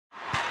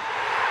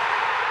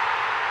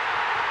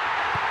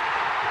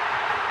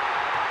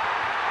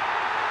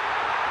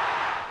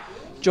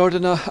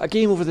Jordan, a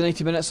game over the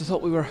 90 minutes, I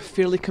thought we were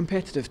fairly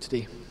competitive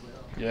today.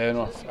 Yeah,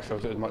 no, I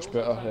felt it was much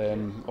better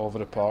over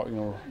the park.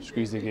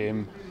 Squeezed the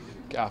game,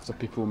 get after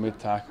people, made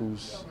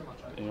tackles.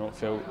 It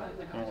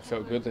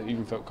felt good. It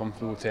even felt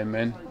comfortable. 10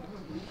 men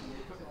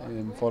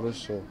for us,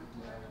 so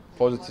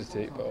positive to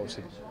take, but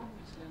obviously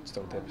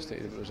still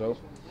devastated with the result.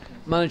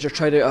 Manager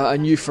tried out a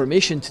new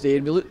formation today,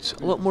 and we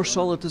looked a lot more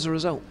solid as a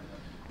result.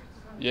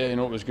 Yeah, it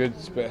was good,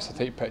 but it's a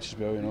tight pitch as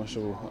well.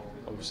 So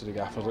obviously the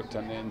gaffers looked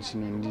into it and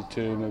seen we needed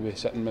two maybe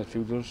sitting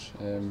midfielders.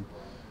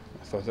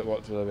 I thought it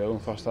worked really well in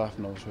the first half,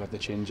 and obviously we had to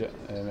change it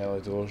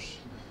early doors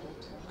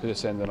because of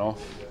sending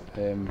off.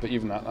 But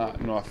even at that,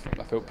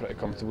 I felt pretty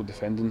comfortable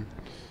defending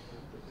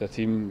the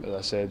team. As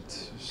I said,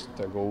 just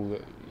a goal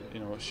that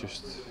it's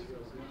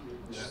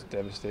just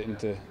devastating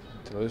to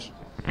lose.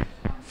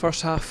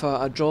 First half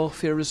a draw,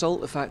 fair result.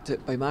 The fact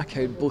that by my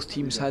count both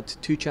teams had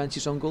two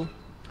chances on goal.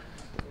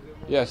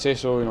 Yeah, I'd say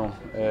so.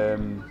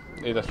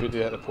 They had a few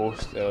at the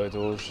post early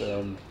doors.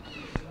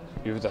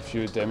 We had a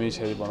few demis,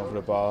 headed one over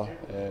the bar,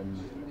 and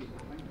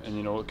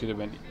it could have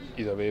went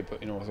either way.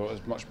 But I thought it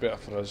was much better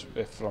for us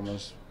from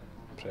us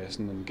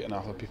pressing and getting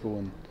after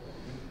people,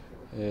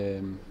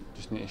 and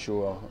just need to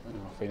show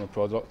a final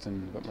product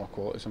and a bit more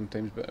quality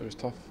sometimes. But it was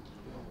tough.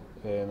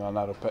 A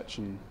narrow pitch,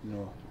 and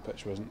the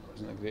pitch wasn't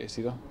the greatest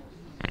either.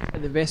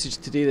 And the message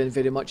today then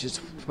very much is,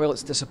 while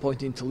it's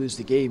disappointing to lose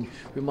the game,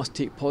 we must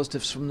take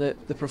positives from the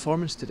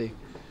performance today.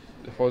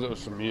 The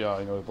positives from me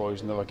are, the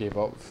boys never gave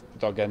up,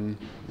 dug in,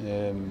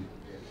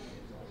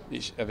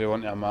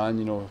 everyone to a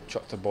man,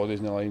 chucked their bodies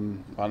in the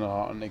line, ran their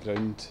heart on the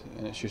ground,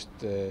 and it's just,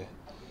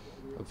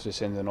 obviously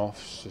sending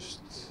offs,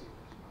 just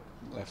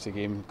left the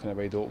game kind of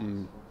wide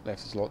open,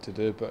 left us a lot to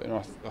do, but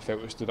I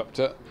felt we stood up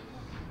to it,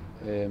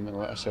 and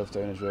let ourselves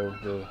down as well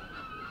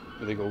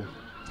with the goal.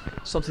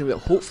 Something that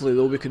hopefully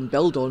though we can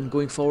build on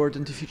going forward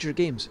into future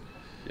games.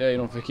 Yeah,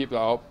 if we keep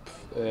that up,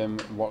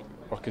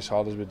 work as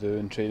hard as we do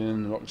in training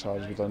and work as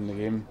hard as we've done in the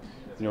game,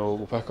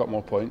 we'll pick up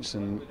more points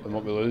than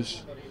what we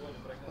lose.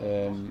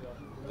 And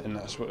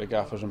that's what the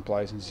gaffers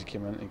implied since he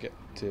came in, to get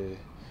to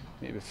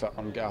maybe fit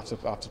and get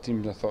after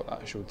teams. I thought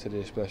that showed today,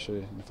 especially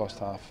in the first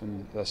half,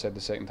 and as I said,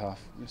 the second half,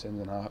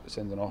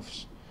 sending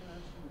offs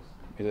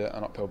made it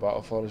an uphill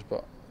battle for us,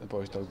 but the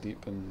boys dug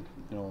deep, and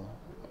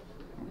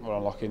we're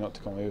unlucky not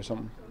to come away with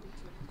something.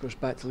 Of course,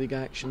 back to league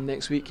action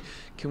next week.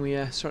 Can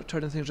we start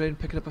turning things around and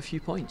picking up a few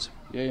points?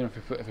 Yeah,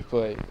 if we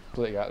play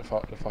like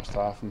that the first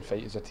half and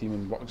fight as a team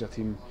and work as a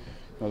team,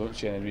 I don't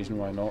see any reason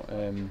why not.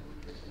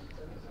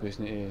 We just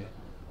need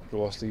to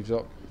roll our sleeves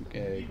up,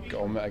 get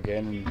on with it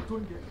again,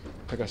 and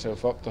pick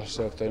ourselves up, dust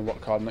ourselves down,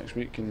 work hard next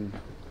week, and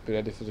be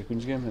ready for the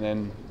Queen's game, and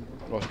then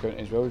Ross County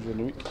as well during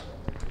the week.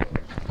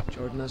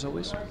 Jordan, as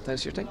always,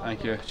 thanks for your time.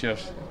 Thank you.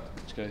 Cheers.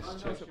 Cheers,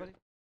 guys. Cheers.